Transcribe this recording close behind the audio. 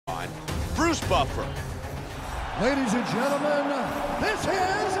Bruce Buffer. Ladies and gentlemen, this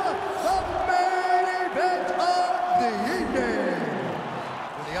is the main event of the evening.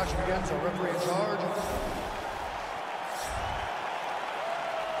 When the action begins, our referee in charge.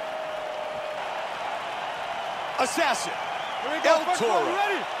 Assassin. ElTauro. You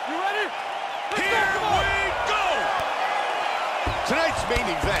ready? You ready? Here we go! Tonight's main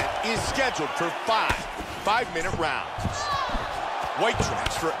event is scheduled for five-minute rounds. White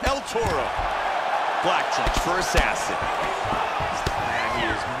trunks for ElTauro. Black trunks for Assassin. And he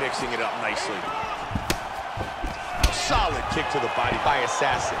is mixing it up nicely. Solid kick to the body by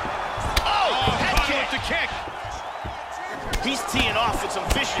Assassin. Oh, head kick. The kick. He's teeing off with some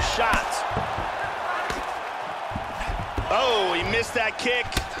vicious shots. Oh, he missed that kick.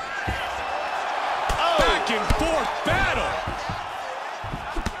 Oh. Back and forth battle.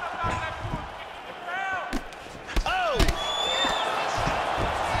 Oh.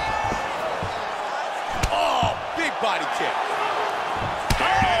 Oh, big body kick.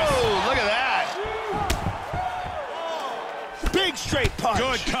 Oh, look at that. Big straight punch.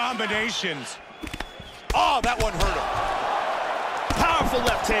 Good combinations. Oh, that one hurt him. Powerful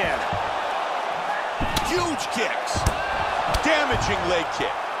left hand. Huge kicks. Damaging leg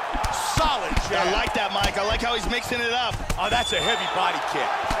kick. Solid jab. I like that, Mike. I like how he's mixing it up. Oh, that's a heavy body kick.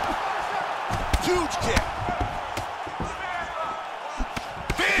 Huge kick.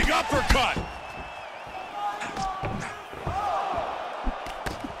 Big uppercut.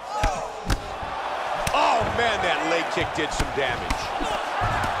 Oh, man, that leg kick did some damage.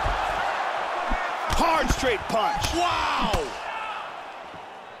 Hard straight punch. Wow.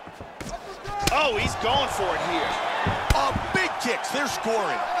 Oh, he's going for it here. Oh, big kicks. They're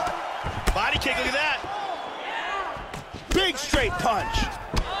scoring. Body kick, look at that. Big straight punch.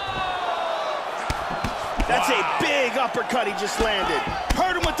 That's a big uppercut he just landed.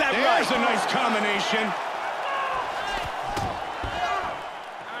 Hurt him with that right. There's a nice combination.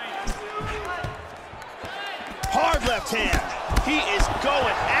 Hard left hand. He is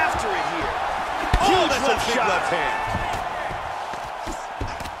going after it here. Oh, Huge that's left a big shot. left hand.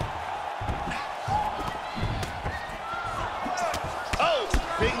 Oh,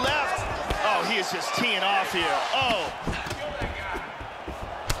 big left. Oh, he is just teeing off here. Oh.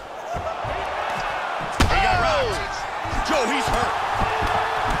 He got rocked. Joe, he's hurt.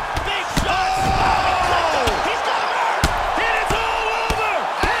 Big shot. Oh! He's got hurt. And it's all over.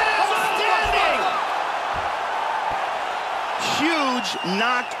 Outstanding. Huge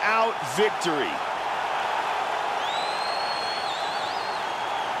knockout victory.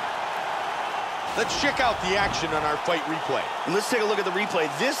 Let's check out the action on our fight replay. And let's take a look at the replay.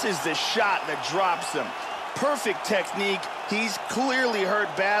 This is the shot that drops him. Perfect technique. He's clearly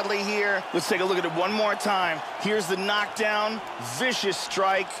hurt badly here. Let's take a look at it one more time. Here's the knockdown. Vicious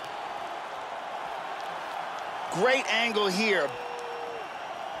strike. Great angle here.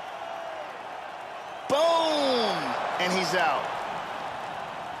 Boom! And he's out.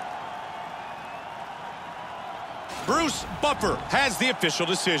 Bruce Buffer has the official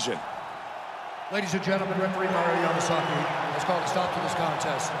decision. Ladies and gentlemen, referee Mario Yamasaki has called a stop to this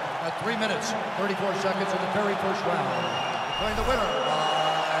contest at 3 minutes, 34 seconds in the very first round. Declaring the winner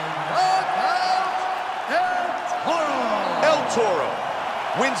by knockout, ElTauro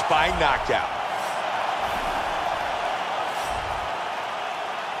wins by knockout.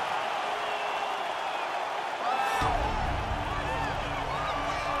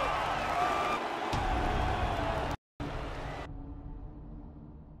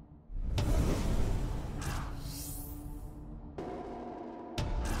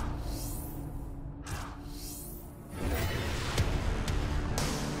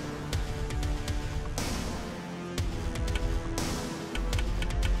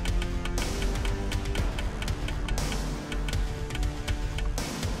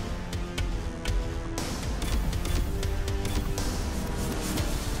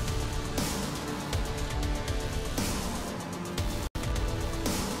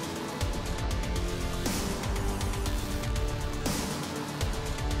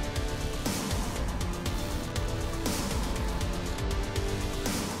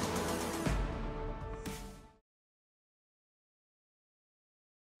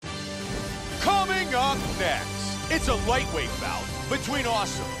 Coming up next, it's a lightweight bout between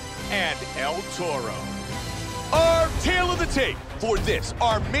Awesome and ElTauro. Our tale of the tape for this,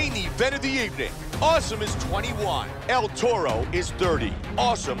 our main event of the evening. Awesome is 21, ElTauro is 30.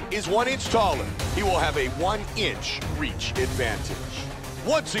 Awesome is 1 inch taller. He will have a 1 inch reach advantage.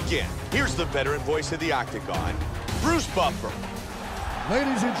 Once again, here's the veteran voice of the Octagon, Bruce Buffer.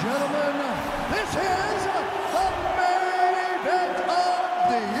 Ladies and gentlemen, this is the main event of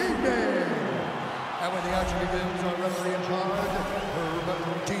the evening. And when the action begins, our referee in charge,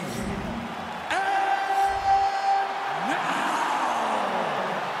 Herb T. And now,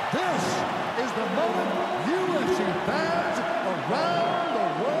 this is the moment UFC fans around the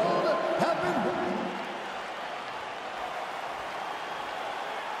world have been waiting.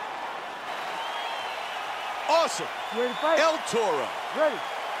 Awesome. You ready to fight? ElTauro. Ready.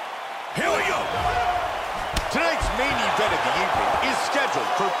 Here we go. Tonight's main event of the evening is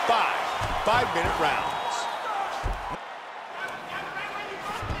scheduled for 5-minute rounds.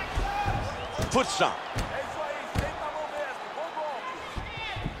 Foot stomp.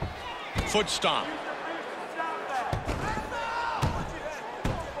 Foot stomp.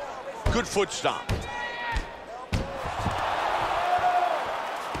 Good foot stomp.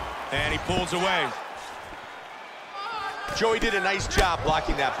 And he pulls away. Joey did a nice job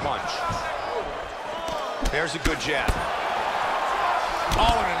blocking that punch. There's a good jab. Oh,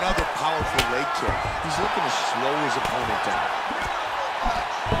 and another powerful leg kick. He's looking to slow his opponent down.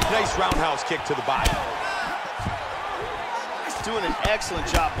 Nice roundhouse kick to the body. He's doing an excellent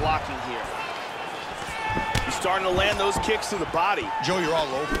job blocking here. He's starting to land those kicks to the body. Joe, you're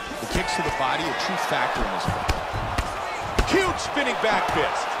all over it. The kicks to the body, a true factor in this fight. Huge spinning back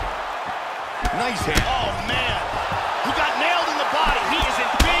fist. Nice hand. Oh, man. He got nailed in the body. He is in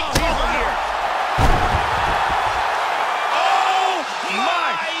big trouble here. Oh,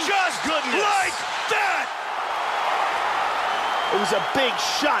 my Just goodness. like that! It was a big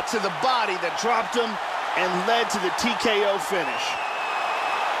shot to the body that dropped him and led to the TKO finish.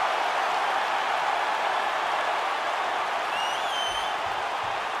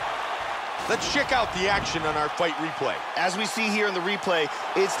 Let's check out the action on our fight replay. As we see here in the replay,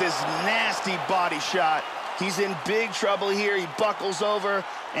 it's this nasty body shot. He's in big trouble here. He buckles over,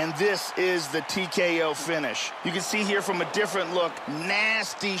 and this is the TKO finish. You can see here from a different look,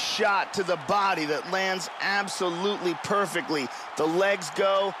 nasty shot to the body that lands absolutely perfectly. The legs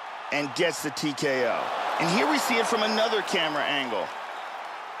go and gets the TKO. And here we see it from another camera angle.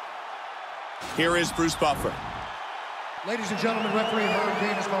 Here is Bruce Buffer. Ladies and gentlemen, referee Herb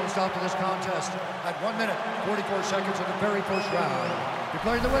Dean has called a stop to this contest at 1 minute, 44 seconds of the very first round.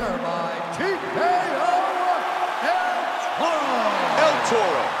 Declaring the winner by TKO.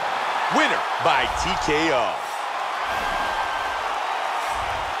 ElTauro, winner by TKO.